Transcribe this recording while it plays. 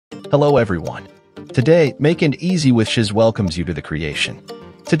Hello everyone. Today, Make It Easy with SHAZ welcomes you to the creation.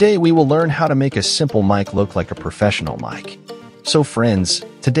 Today we will learn how to make a simple mic look like a professional mic. So friends,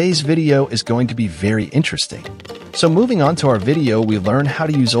 today's video is going to be very interesting. So moving on to our video, we learn how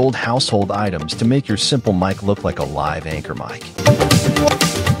to use old household items to make your simple mic look like a live anchor mic.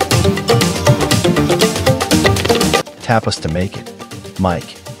 Tap us to make it.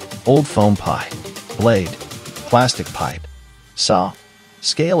 Mic, old foam pipe, blade, plastic pipe, saw,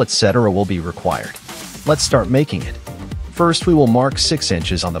 scale, etc. will be required. Let's start making it. First, we will mark 6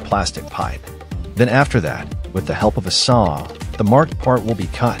 inches on the plastic pipe. Then after that, with the help of a saw, the marked part will be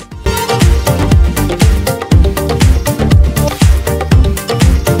cut.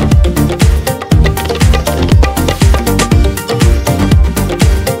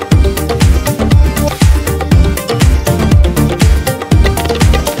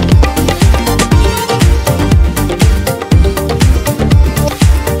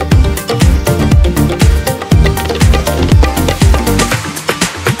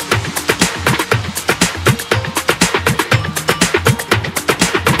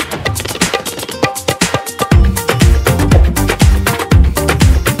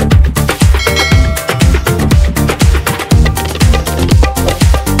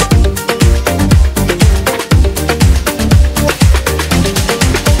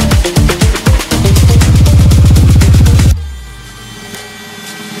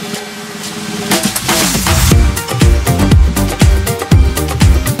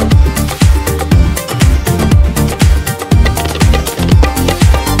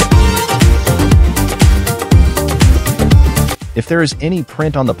 If there is any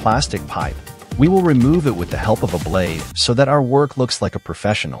print on the plastic pipe, we will remove it with the help of a blade so that our work looks like a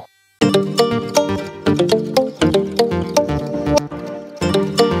professional.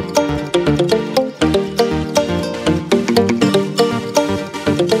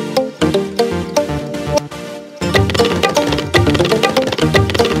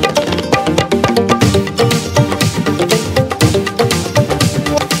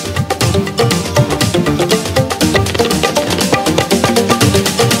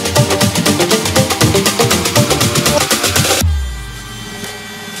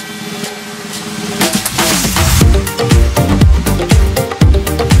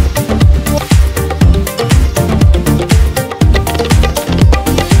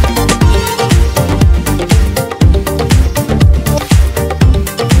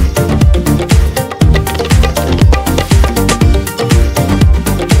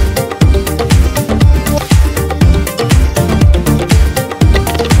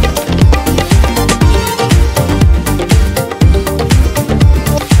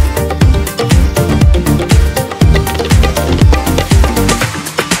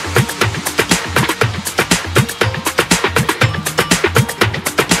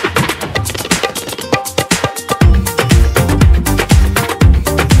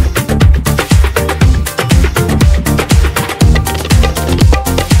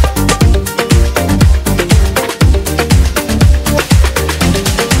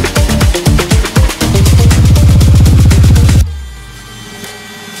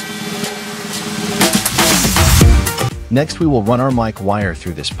 Next, we will run our mic wire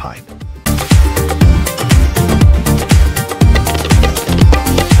through this pipe.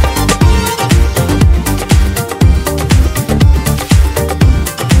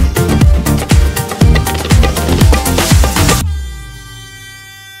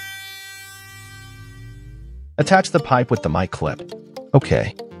 Attach the pipe with the mic clip.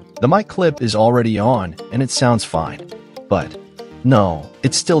 Okay, the mic clip is already on and it sounds fine. But no,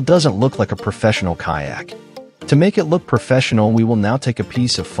 it still doesn't look like a professional kayak. To make it look professional, we will now take a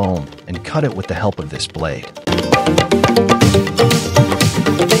piece of foam and cut it with the help of this blade.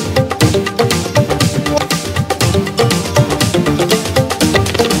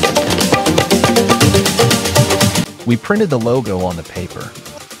 We printed the logo on the paper.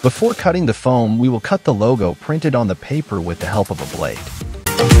 Before cutting the foam, we will cut the logo printed on the paper with the help of a blade.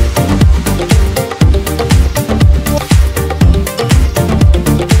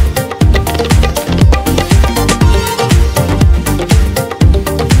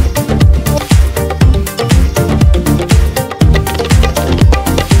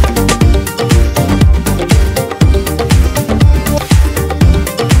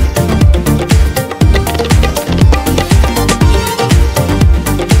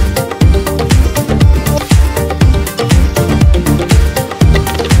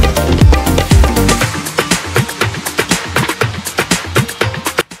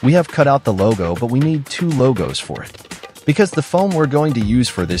 We have cut out the logo, but we need 2 logos for it. Because the foam we're going to use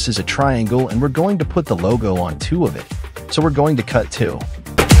for this is a triangle and we're going to put the logo on 2 of it. So we're going to cut 2.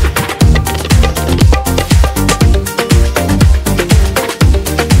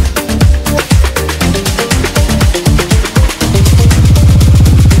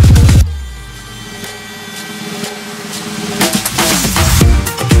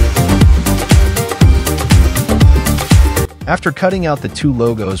 After cutting out the two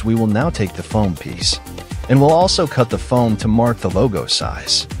logos, we will now take the foam piece, and we'll also cut the foam to mark the logo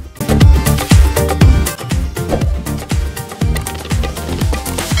size.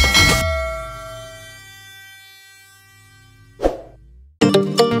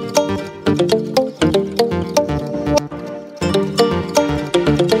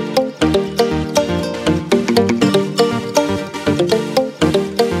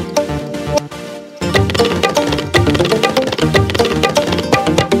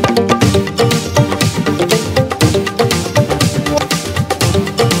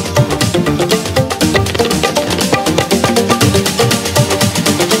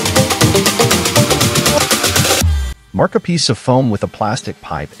 Mark a piece of foam with a plastic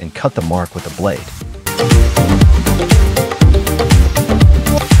pipe and cut the mark with a blade.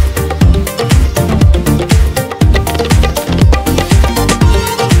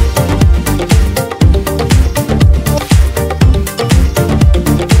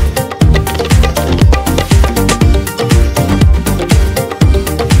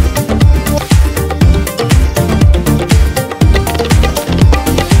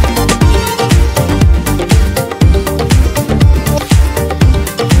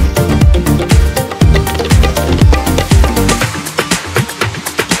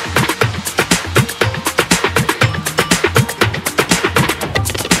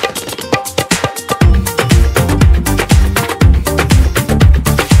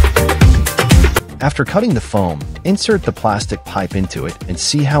 After cutting the foam, insert the plastic pipe into it and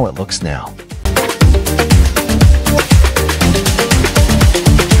see how it looks now.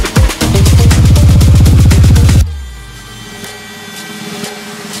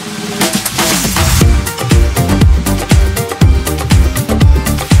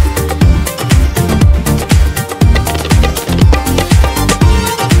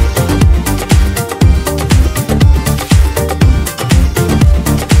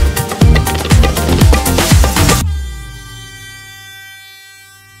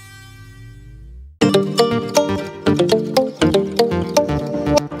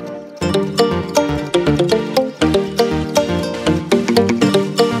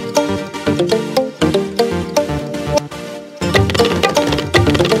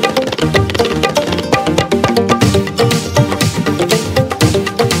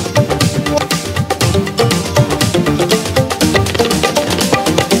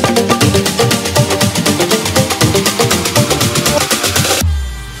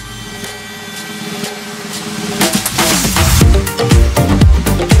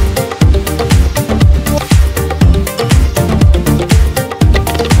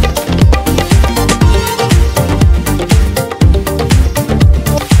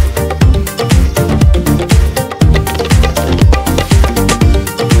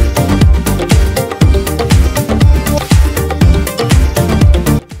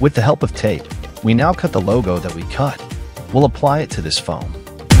 With the help of tape, we now cut the logo that we cut. We'll apply it to this foam.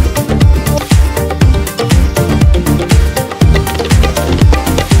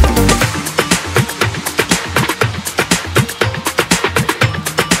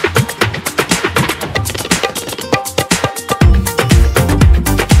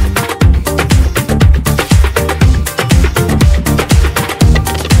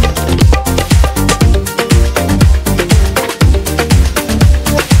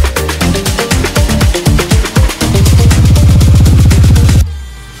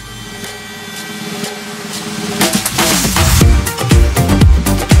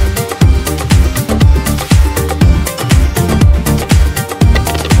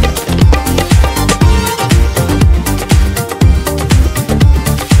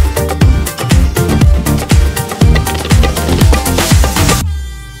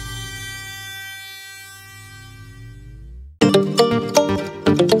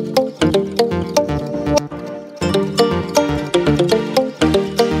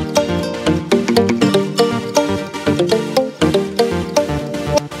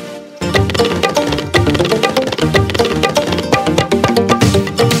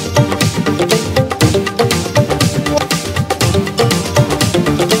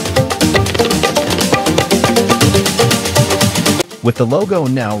 With the logo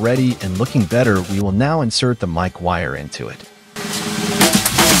now ready and looking better, we will now insert the mic wire into it.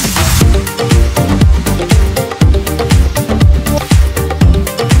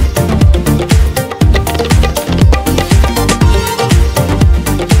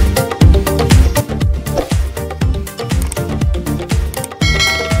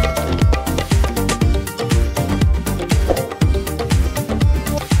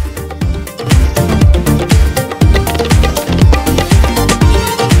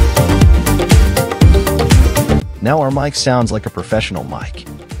 Now our mic sounds like a professional mic,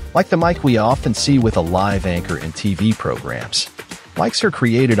 like the mic we often see with a live anchor in TV programs. Mics are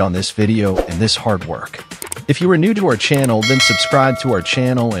created on this video and this hard work. If you are new to our channel, then subscribe to our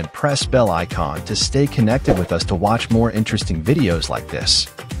channel and press bell icon to stay connected with us to watch more interesting videos like this.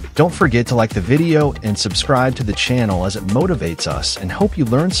 Don't forget to like the video and subscribe to the channel as it motivates us, and hope you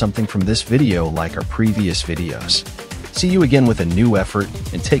learned something from this video like our previous videos. See you again with a new effort,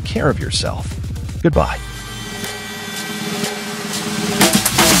 and take care of yourself. Goodbye.